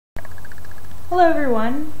Hello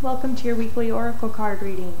everyone, welcome to your weekly oracle card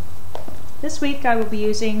reading. This week I will be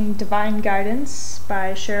using Divine Guidance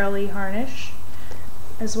by Cheryl Harnish,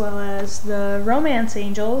 as well as the Romance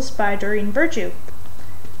Angels by Doreen.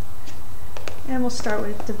 And we'll start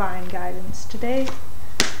with Divine Guidance today.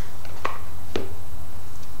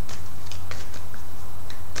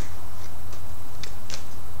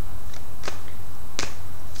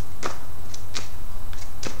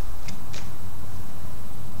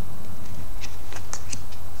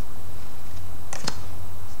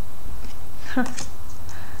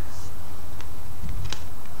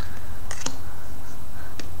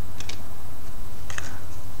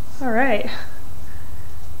 Alright,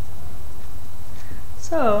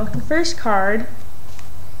 so the first card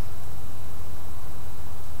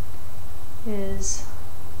is,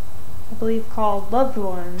 I believe, called Loved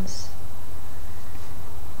Ones.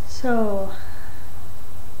 So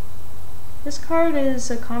this card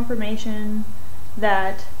is a confirmation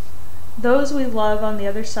that those we love on the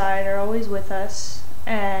other side are always with us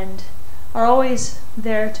and are always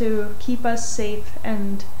there to keep us safe,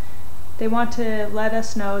 and they want to let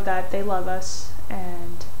us know that they love us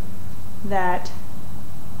and that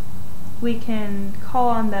we can call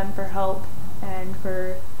on them for help and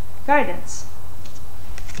for guidance.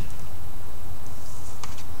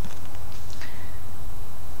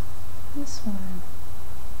 This one.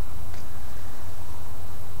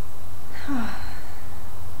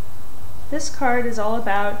 This card is all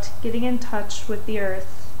about getting in touch with the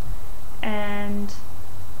earth and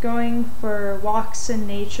going for walks in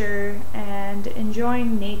nature and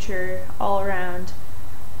enjoying nature all around.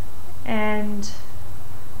 And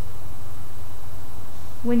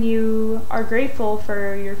when you are grateful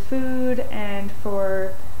for your food and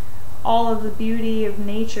for all of the beauty of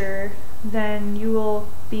nature, then you will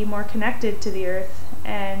be more connected to the earth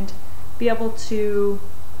and be able to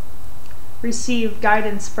receive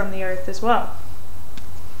guidance from the earth as well.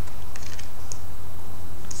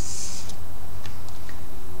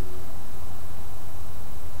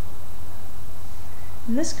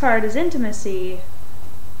 And this card is intimacy.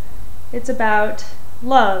 It's about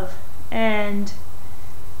love, and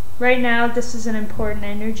right now this is an important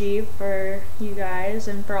energy for you guys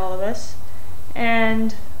and for all of us.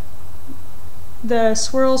 And the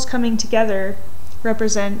swirls coming together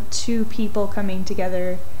represent two people coming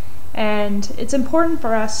together, and it's important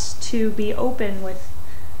for us to be open with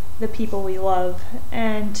the people we love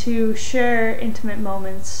and to share intimate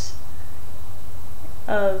moments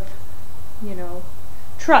of,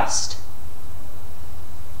 trust.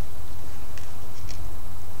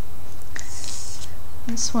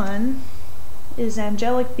 This one is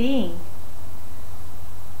Angelic Being.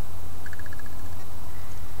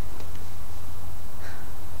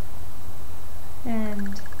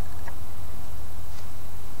 And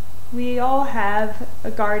we all have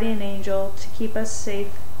a guardian angel to keep us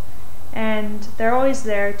safe, and they're always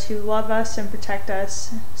there to love us and protect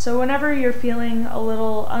us. So whenever you're feeling a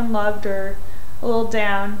little unloved or a little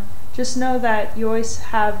down, just know that you always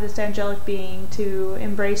have this angelic being to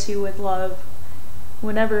embrace you with love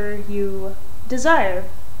whenever you desire.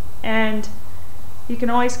 And you can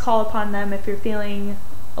always call upon them if you're feeling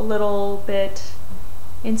a little bit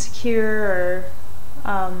insecure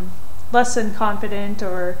or less than confident,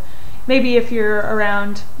 or maybe if you're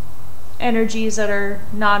around energies that are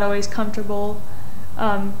not always comfortable.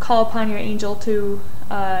 Call upon your angel to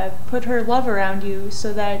put her love around you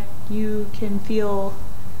so that you can feel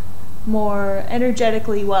more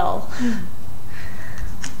energetically well.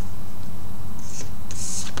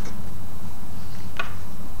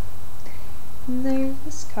 And there's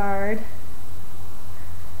this card.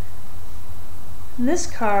 And this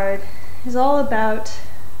card is all about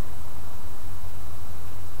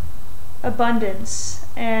abundance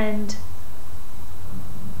and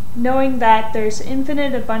knowing that there's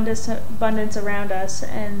infinite abundance around us,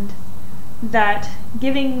 and that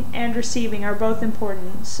giving and receiving are both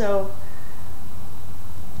important. So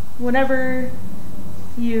whenever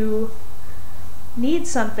you need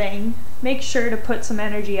something, make sure to put some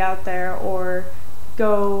energy out there or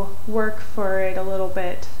go work for it a little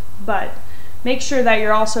bit, but make sure that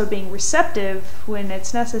you're also being receptive when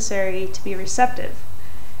it's necessary to be receptive.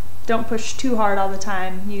 Don't push too hard all the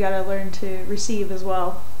time. You gotta learn to receive as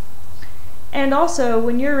well. And also,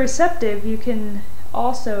 when you're receptive, you can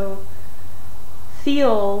also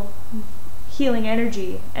feel healing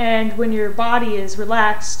energy. And when your body is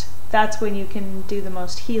relaxed, that's when you can do the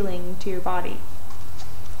most healing to your body.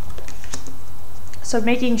 So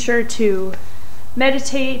making sure to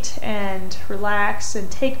meditate and relax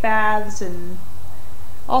and take baths and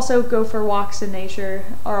also go for walks in nature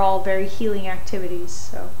are all very healing activities.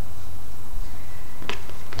 So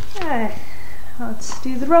Okay, let's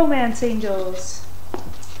do the romance angels.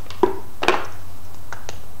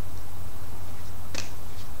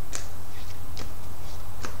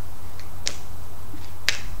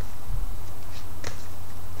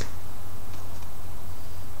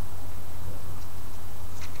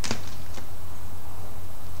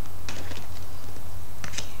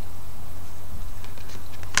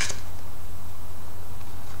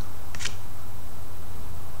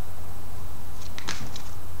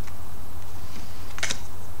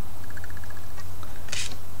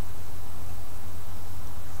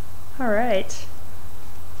 All right.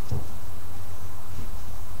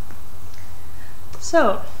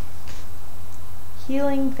 So,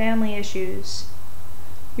 healing family issues.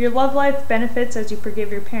 Your love life benefits as you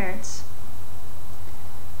forgive your parents.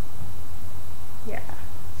 Yeah.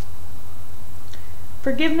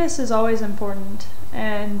 Forgiveness is always important,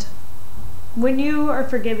 and when you are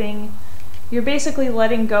forgiving, you're basically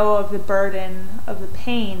letting go of the burden of the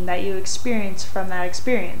pain that you experience from that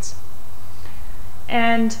experience.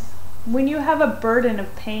 And when you have a burden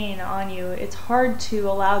of pain on you, it's hard to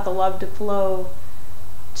allow the love to flow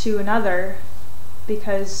to another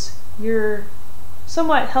because you're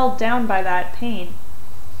somewhat held down by that pain.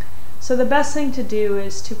 So the best thing to do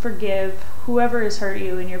is to forgive whoever has hurt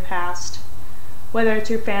you in your past, whether it's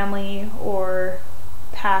your family or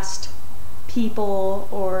past people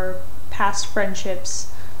or past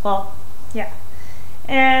friendships. Well, yeah.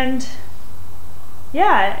 And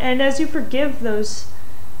as you forgive those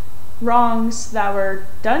wrongs that were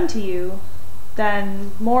done to you, then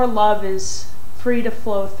more love is free to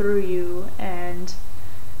flow through you, and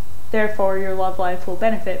therefore your love life will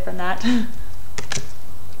benefit from that.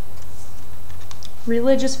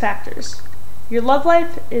 Religious factors. Your love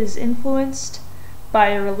life is influenced by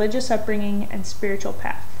a religious upbringing and spiritual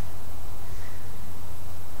path.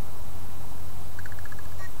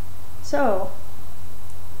 So,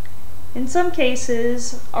 in some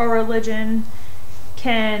cases, our religion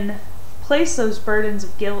can place those burdens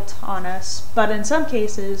of guilt on us, but in some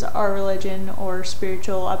cases, our religion or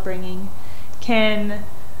spiritual upbringing can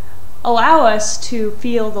allow us to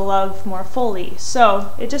feel the love more fully.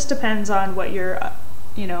 So it just depends on what your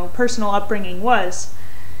personal upbringing was.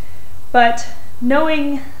 But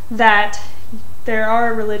knowing that there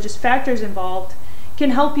are religious factors involved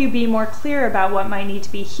can help you be more clear about what might need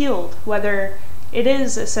to be healed, whether it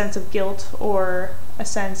is a sense of guilt or a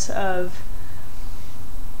sense of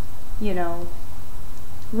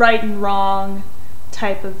right and wrong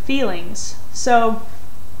type of feelings. So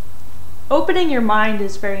opening your mind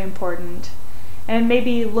is very important, and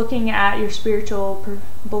maybe looking at your spiritual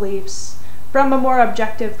beliefs from a more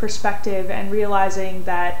objective perspective and realizing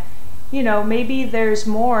that maybe there's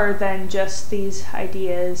more than just these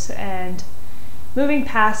ideas, and moving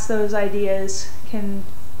past those ideas can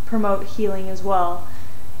promote healing as well.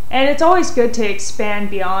 And it's always good to expand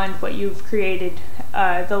beyond what you've created,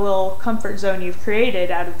 the little comfort zone you've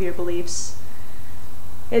created out of your beliefs.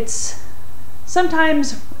 It's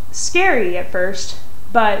sometimes scary at first,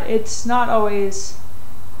 but it's not always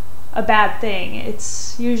a bad thing.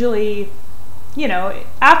 It's usually,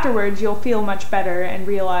 afterwards you'll feel much better and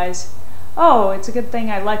realize, oh, it's a good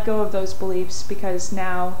thing I let go of those beliefs, because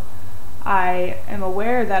now I am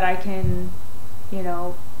aware that I can,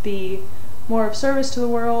 be more of service to the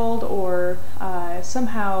world, or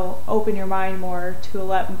somehow open your mind more to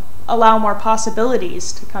allow more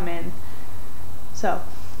possibilities to come in. So,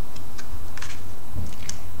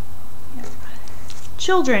 yeah.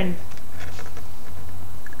 Children.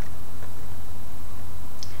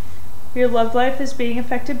 Your love life is being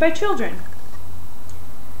affected by children.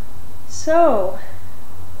 So,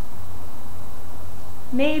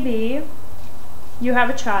 maybe you have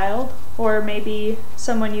a child, or maybe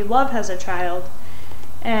someone you love has a child,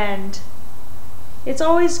 and it's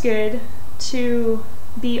always good to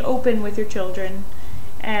be open with your children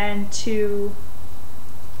and to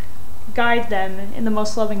guide them in the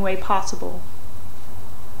most loving way possible.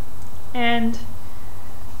 And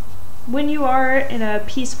when you are in a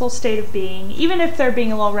peaceful state of being, even if they're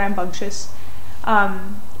being a little rambunctious,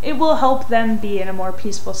 it will help them be in a more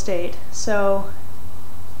peaceful state. So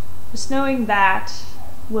just knowing that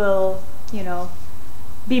will,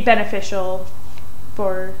 be beneficial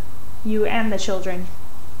for you and the children.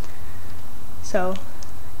 So,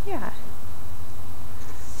 yeah.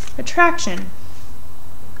 Attraction.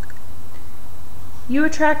 You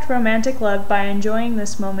attract romantic love by enjoying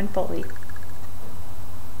this moment fully.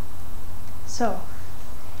 So,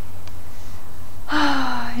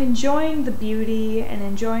 enjoying the beauty and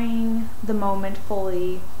enjoying the moment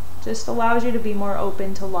fully just allows you to be more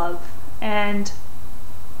open to love. And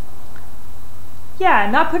yeah,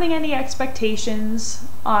 not putting any expectations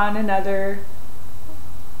on another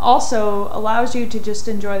also allows you to just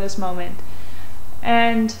enjoy this moment.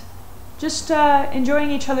 And just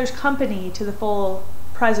enjoying each other's company to the full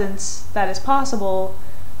presence that is possible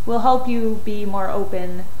will help you be more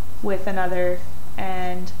open with another,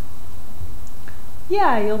 and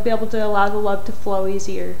yeah, you'll be able to allow the love to flow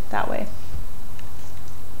easier that way.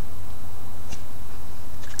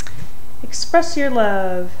 Express your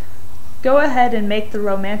love. Go ahead and make the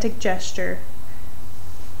romantic gesture.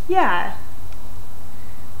 Yeah.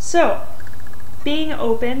 So, being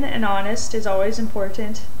open and honest is always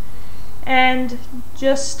important, and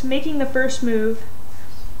just making the first move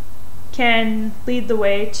can lead the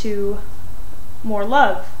way to more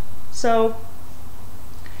love. So,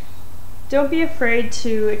 don't be afraid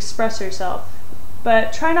to express yourself,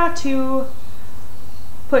 but try not to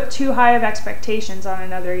put too high of expectations on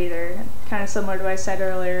another either. Kind of similar to what I said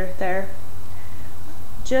earlier there.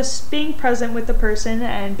 Just being present with the person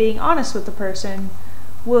and being honest with the person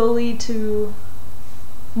will lead to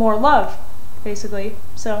more love, basically.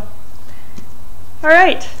 So,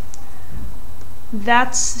 alright.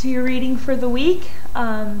 That's your reading for the week.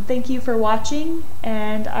 Thank you for watching,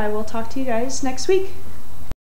 and I will talk to you guys next week.